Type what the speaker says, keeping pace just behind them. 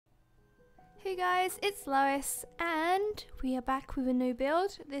Hey guys, it's Lois and we are back with a new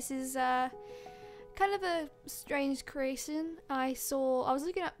build. This is kind of a strange creation. I was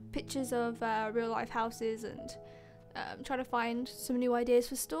looking at pictures of real life houses and trying to find some new ideas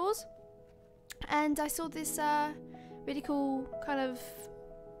for stores, and I saw this really cool kind of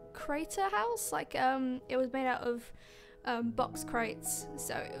crater house. Like it was made out of box crates,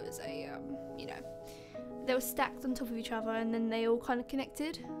 so it was a they were stacked on top of each other and then they all kind of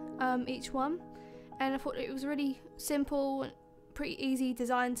connected, each one, and I thought it was really simple and pretty easy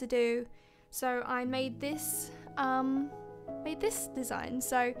design to do, so I made this design.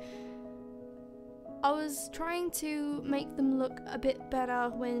 So I was trying to make them look a bit better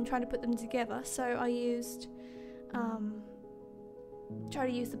when trying to put them together, so I used try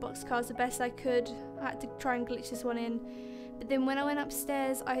to use the boxcars the best I could. I had to try and glitch this one in, but then when I went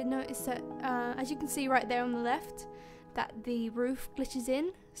upstairs I noticed that as you can see right there on the left, that the roof glitches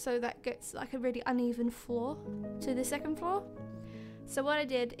in, so that gets like a really uneven floor to the second floor. So what I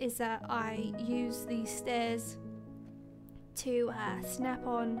did is that I used the stairs to snap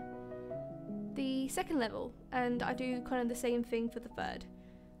on the second level, and I do kind of the same thing for the third,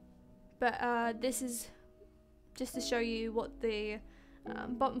 but this is just to show you what the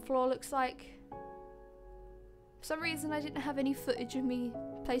bottom floor looks like. For some reason I didn't have any footage of me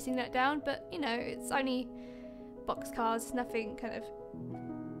placing that down, but you know, it's only boxcars, nothing kind of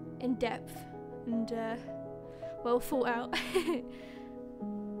in depth and well thought out.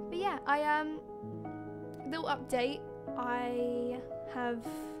 But yeah, little update, I have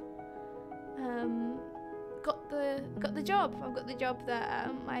got the job. I've got the job that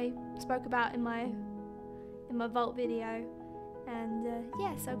I spoke about in my vault video, and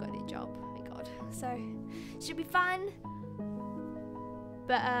yes, I've got a new job. Oh my god, so should be fun.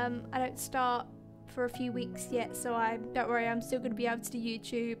 But I don't start for a few weeks yet, so don't worry, I'm still going to be able to do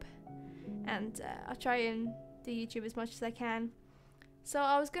YouTube, and I'll try and do YouTube as much as I can. So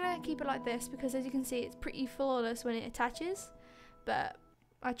I was going to keep it like this because, as you can see, it's pretty flawless when it attaches, but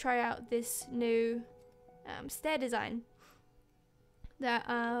I try out this new stair design that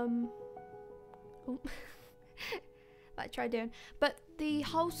I tried doing. But the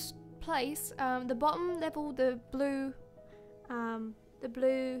whole place, the bottom level, the blue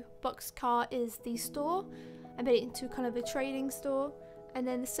box car is the store. I made it into kind of a trading store, and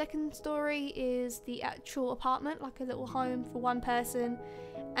then the second story is the actual apartment, like a little home for one person,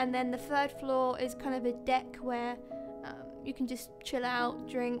 and then the third floor is kind of a deck where you can just chill out,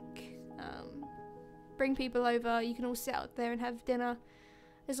 drink, bring people over. You can all sit out there and have dinner.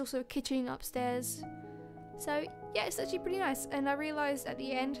 There's also a kitchen upstairs. So yeah, it's actually pretty nice. And I realised at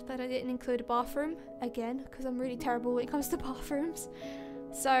the end that I didn't include a bathroom again, because I'm really terrible when it comes to bathrooms.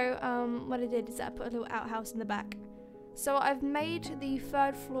 So what I did is that I put a little outhouse in the back. So I've made the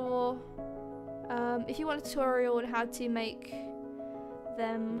third floor. If you want a tutorial on how to make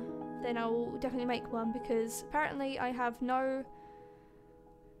them, then I will definitely make one, because apparently I have no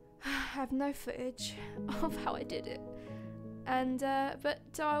footage of how I did it. And but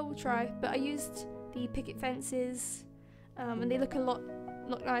so I will try. But I used the picket fences, and they look a lot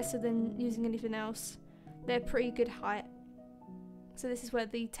nicer than using anything else. They're pretty good height. So this is where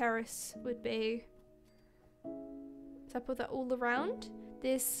the terrace would be. So I put that all around.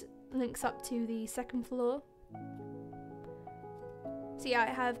 This links up to the second floor. So yeah, I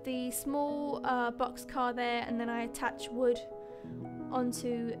have the small box car there, and then I attach wood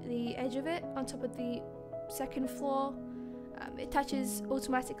onto the edge of it, on top of the second floor. It attaches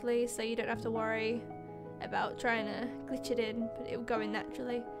automatically, so you don't have to worry about trying to glitch it in, but it will go in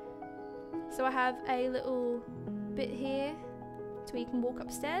naturally. So I have a little bit here so you can walk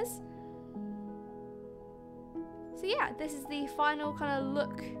upstairs. So yeah, this is the final kind of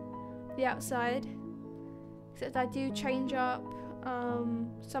look of the outside, except I do change up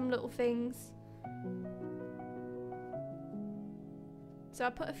some little things. So I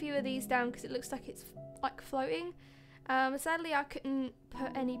put a few of these down because it looks like it's like floating. Sadly I couldn't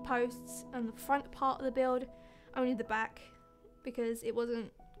put any posts on the front part of the build, only the back, because it wasn't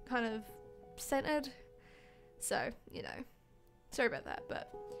kind of centered. So, you know, sorry about that,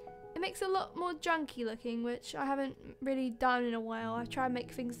 but it makes it a lot more junky looking, which I haven't really done in a while. I try and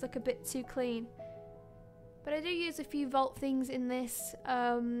make things look a bit too clean. But I do use a few vault things in this,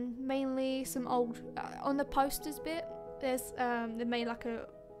 mainly some old, on the posters bit, they made like a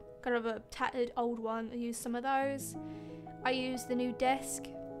kind of a tattered old one. I used some of those. I used the new desk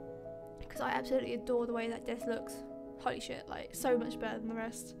because I absolutely adore the way that desk looks. Holy shit, like so much better than the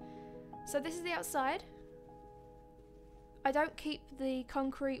rest. So this is the outside. I don't keep the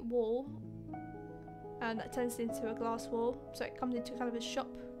concrete wall, and that turns into a glass wall, so it comes into kind of a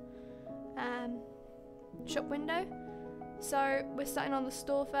shop shop window. So we're starting on the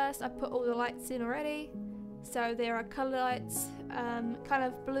store first. I put all the lights in already. So there are colour lights, kind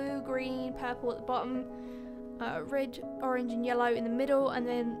of blue, green, purple at the bottom, red, orange and yellow in the middle, and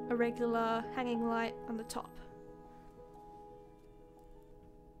then a regular hanging light on the top.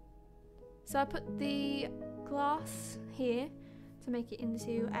 So I put the glass here to make it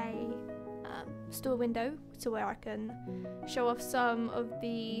into a store window, to where I can show off some of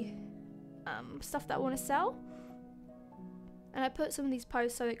the stuff that I want to sell. And I put some of these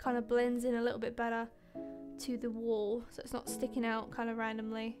posts so it kind of blends in a little bit better to the wall, so it's not sticking out kind of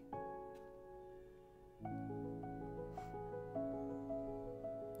randomly.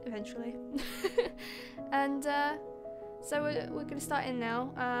 Eventually. And so we're going to start in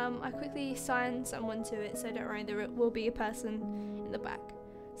now. I quickly signed someone to it, so don't worry, there will be a person in the back.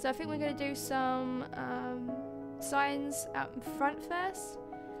 So I think we're going to do some signs out in front first.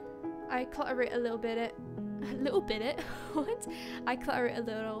 I clutter it a little bit. What? I clutter it a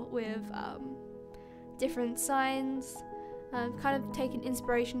little with different signs. Kind of taking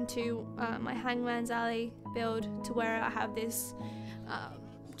inspiration to my Hangman's Alley build, to where I have this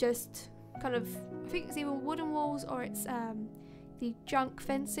just kind of, I think it's either wooden walls or it's the junk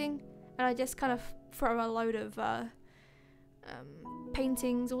fencing, and I just kind of throw a load of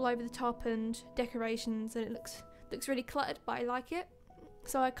paintings all over the top and decorations, and it looks really cluttered, but I like it.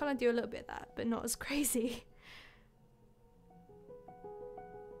 So I kind of do a little bit of that, but not as crazy.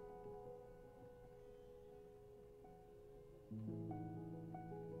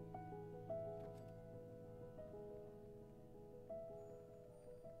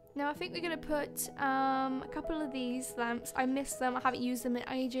 Now I think we're going to put a couple of these lamps. I miss them, I haven't used them in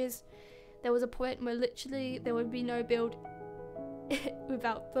ages. There was a point where literally there would be no build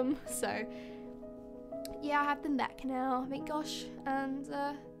without them, so yeah, I have them back now, thank gosh. And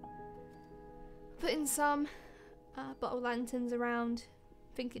putting some bottle lanterns around.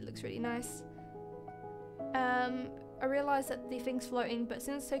 I think it looks really nice. I realised that the thing's floating, but as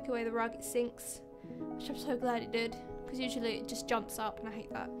soon as I take away the rug it sinks, which I'm so glad it did, because usually it just jumps up and I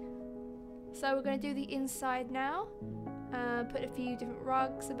hate that. So we're going to do the inside now. Put a few different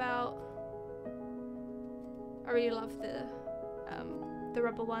rugs about. I really love the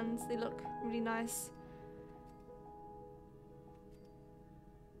rubber ones, they look really nice.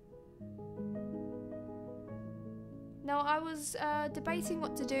 Now I was debating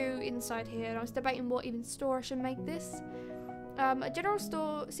what to do inside here, and I was debating what even store I should make this. A general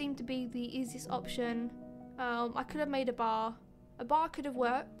store seemed to be the easiest option. I could have made a bar. A bar could have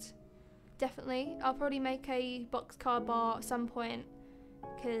worked, definitely. I'll probably make a boxcar bar at some point,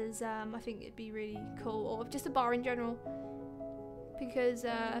 because I think it'd be really cool, or just a bar in general, because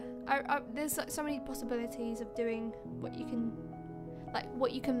there's so many possibilities of doing what you can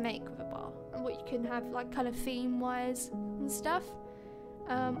make with a bar, and what you can have like kind of theme wise and stuff.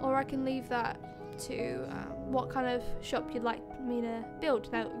 Or I can leave that to what kind of shop you'd like me to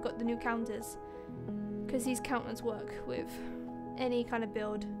build now that we've got the new counters, because these counters work with any kind of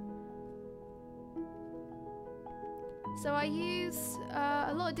build. So I use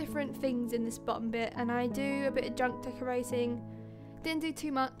a lot of different things in this bottom bit, and I do a bit of junk decorating. Didn't do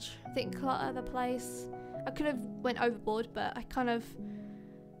too much, didn't clutter the place. I could have went overboard, but I kind of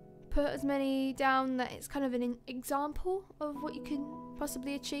put as many down that it's kind of an example of what you can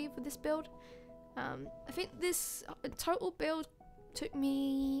possibly achieve with this build. I think this total build took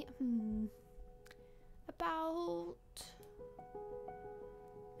me about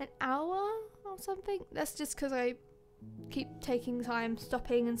an hour or something. That's just because I keep taking time,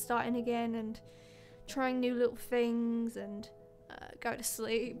 stopping and starting again, and trying new little things, and go to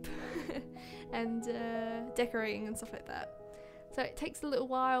sleep and decorating and stuff like that. So it takes a little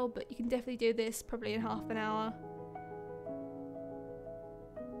while, but you can definitely do this probably in half an hour,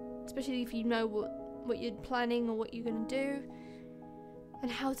 especially if you know what you're planning or what you're going to do,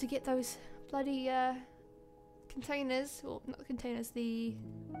 and how to get those bloody containers, or not containers, the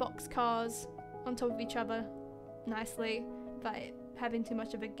box cars on top of each other nicely without it having too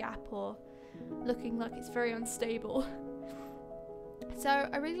much of a gap or looking like it's very unstable. So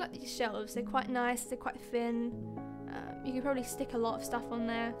I really like these shelves. They're quite nice, they're quite thin. You can probably stick a lot of stuff on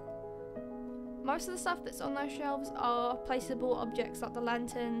there. Most of the stuff that's on those shelves are placeable objects like the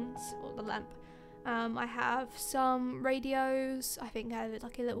lanterns or the lamp. I have some radios. I think I have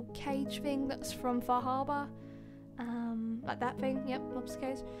like a little cage thing that's from Far Harbour. Like that thing, yep, lobster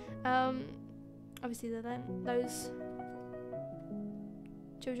cage. Obviously those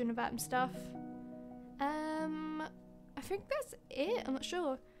Children of Atom stuff. I think that's it, I'm not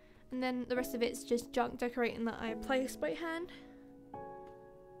sure. And then the rest of it's just junk decorating that I placed by hand.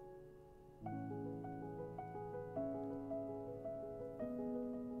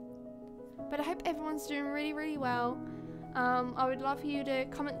 But I hope everyone's doing really, really well. I would love for you to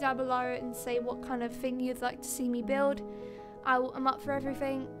comment down below and say what kind of thing you'd like to see me build. I'm up for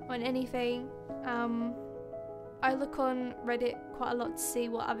everything, on anything. I look on Reddit quite a lot to see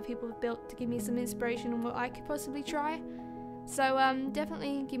what other people have built to give me some inspiration on what I could possibly try. So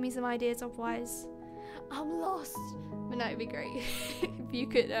definitely give me some ideas otherwise. I'm lost. But no, it'd be great if you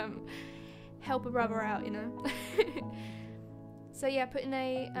could help a brother out, you know. So yeah, putting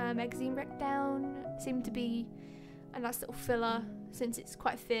a magazine rack down seemed to be a nice little filler since it's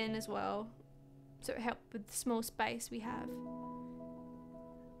quite thin as well. So it helped with the small space we have.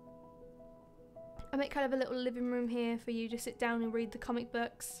 I make kind of a little living room here for you to sit down and read the comic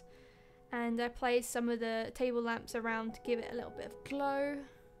books. And I place some of the table lamps around to give it a little bit of glow.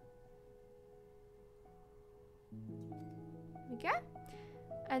 There we go.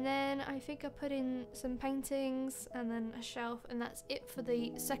 And then I think I put in some paintings and then a shelf, and that's it for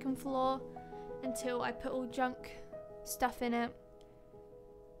the second floor until I put all junk stuff in it.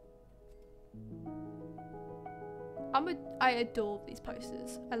 I adore these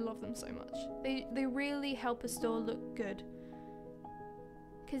posters. I love them so much. They really help a store look good.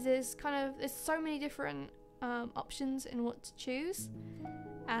 Because there's so many different options in what to choose,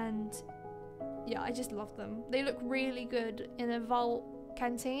 and yeah, I just love them. They look really good in a vault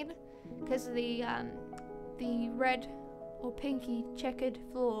canteen because the red or pinky checkered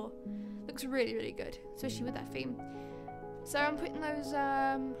floor looks really, really good, especially with that theme. So I'm putting those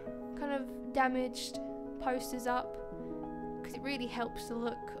kind of damaged posters up because it really helps the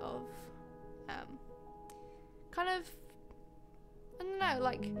look of kind of, I don't know,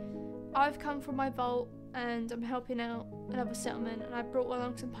 like I've come from my vault and I'm helping out another settlement, and I brought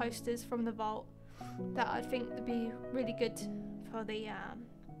along some posters from the vault that I think would be really good for the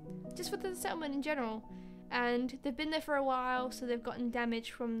just for the settlement in general. And they've been there for a while, so they've gotten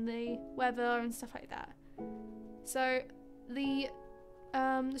damaged from the weather and stuff like that. So the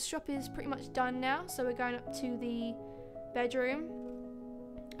shop is pretty much done now, so we're going up to the bedroom.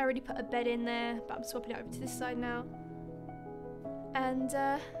 I already put a bed in there, but I'm swapping it over to this side now. And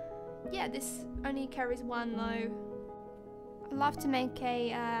yeah, this only carries one though. I love to make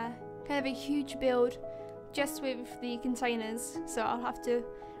a kind of a huge build just with the containers, so I'll have to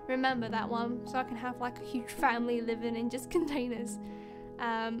remember that one so I can have like a huge family living in just containers.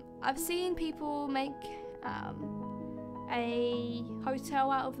 I've seen people make a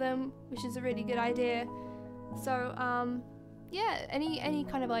hotel out of them, which is a really good idea. So yeah, any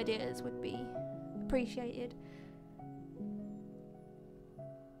kind of ideas would be appreciated.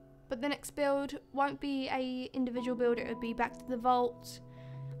 But the next build won't be a individual build, it would be back to the vault.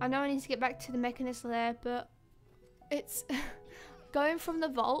 I know I need to get back to the mechanist lair, but it's going from the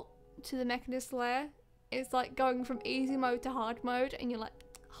vault to the mechanist lair is like going from easy mode to hard mode, and you're like,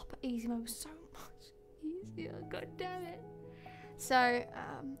 oh, but easy mode was so much easier, god damn it. So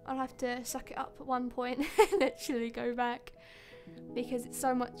I'll have to suck it up at one point and actually go back, because it's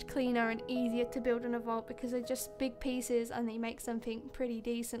so much cleaner and easier to build in a vault because they're just big pieces and they make something pretty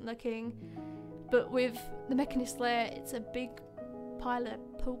decent looking. But with the mechanist lair, it's a big pile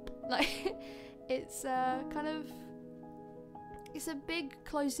of poop. Like it's it's a big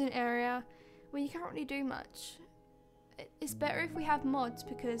closed-in area where you can't really do much. It's better if we have mods,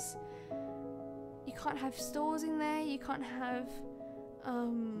 because you can't have stores in there, you can't have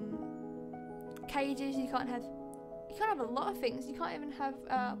cages, you can't have a lot of things. You can't even have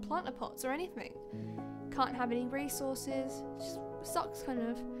planter pots or anything. Can't have any resources. It just sucks kind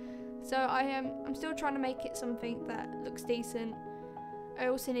of. So I'm still trying to make it something that looks decent. I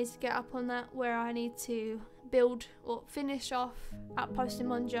also need to get up on that where I need to build or finish off Outpost in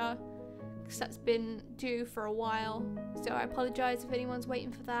Monja, because that's been due for a while. So I apologise if anyone's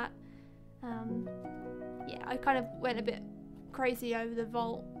waiting for that. Yeah, I kind of went a bit crazy over the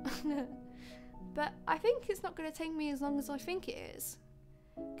vault. But I think it's not going to take me as long as I think it is,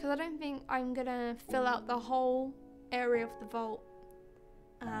 because I don't think I'm going to fill out the whole area of the vault,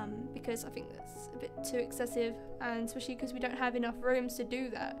 because I think that's a bit too excessive, and especially because we don't have enough rooms to do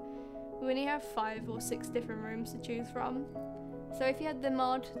that. We only have 5 or 6 different rooms to choose from. So if you had the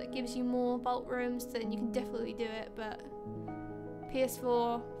mod that gives you more vault rooms, then you can definitely do it, but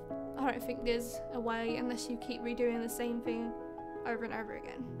PS4, I don't think there's a way unless you keep redoing the same thing over and over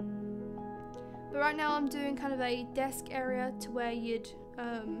again. But right now I'm doing kind of a desk area to where you'd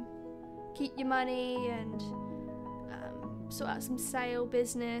keep your money and sort out some sale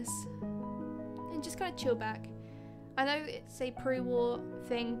business and just kind of chill back. I know it's a pre-war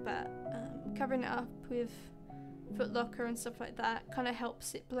thing, but covering it up with Foot Locker and stuff like that kind of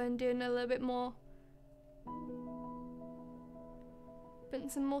helps it blend in a little bit more. putting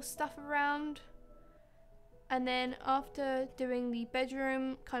some more stuff around. And then after doing the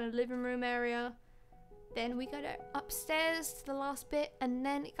bedroom, kind of living room area, then we go upstairs to the last bit, and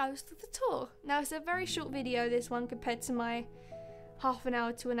then it goes to the tour. Now it's a very short video, this one, compared to my half an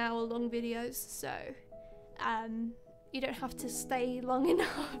hour to an hour long videos, so you don't have to stay long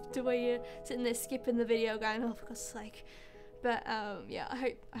enough to where you're sitting there skipping the video going, oh for God's sake. But yeah,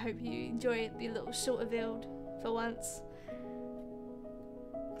 I hope you enjoy the little shorter build for once.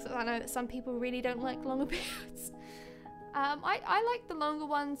 So I know that some people really don't like longer builds. I like the longer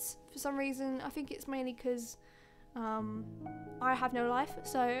ones for some reason. I think it's mainly because I have no life,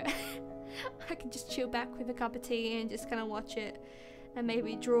 so I can just chill back with a cup of tea and just kind of watch it and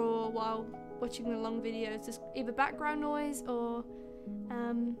maybe draw while watching the long videos, just either background noise or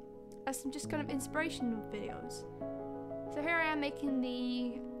as some just kind of inspirational videos. So here I am making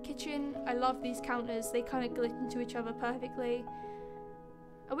the kitchen. I love these counters, they kind of glitch into each other perfectly.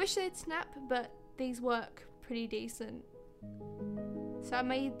 I wish they'd snap, but these work pretty decent. So I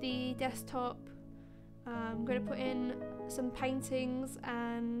made the desktop. I'm going to put in some paintings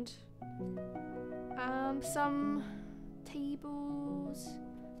and some tables.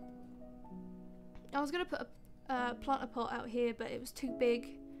 I was going to put a planter pot out here, but it was too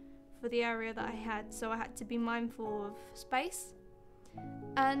big for the area that I had, so I had to be mindful of space.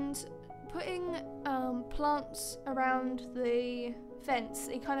 And putting plants around the fence,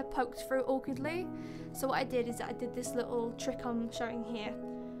 it kind of poked through awkwardly. So what I did is I did this little trick I'm showing here.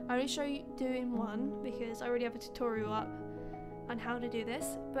 I only show you doing one because I already have a tutorial up on how to do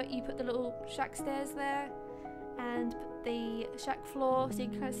this, but you put the little shack stairs there and put the shack floor so you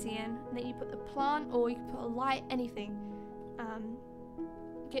can kind of see in, and then you put the plant, or you can put a light, anything.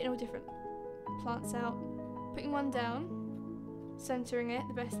 Getting all different plants out, putting one down, centering it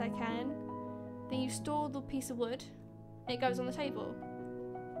the best I can, then you store the piece of wood and it goes on the table.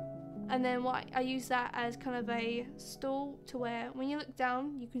 And then I use that as kind of a stool to where when you look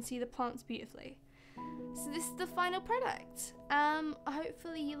down you can see the plants beautifully. So this is the final product.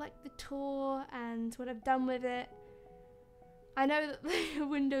 Hopefully you like the tour and what I've done with it. I know that the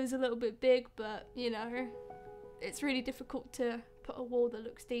window's a little bit big, but you know, it's really difficult to put a wall that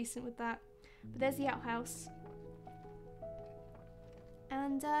looks decent with that. But there's the outhouse.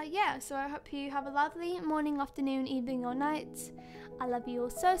 And yeah, so I hope you have a lovely morning, afternoon, evening or night. I love you all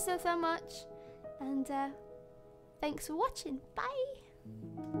so much, and thanks for watching. Bye!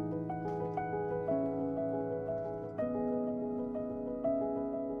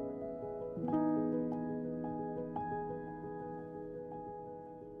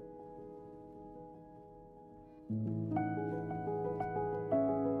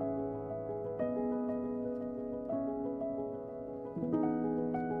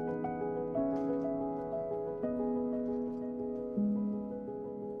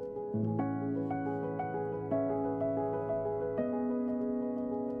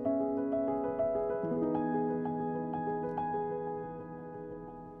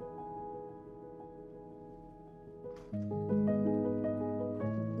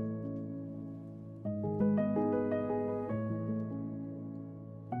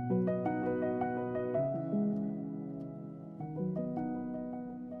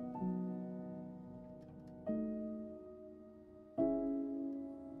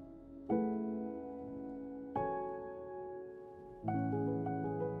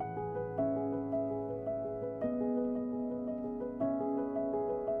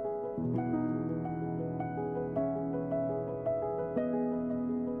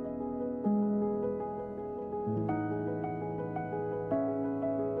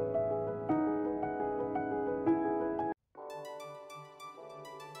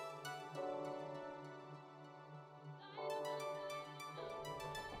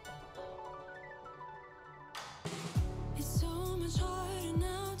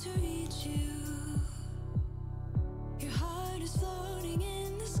 Floating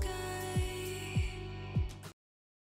in the sky.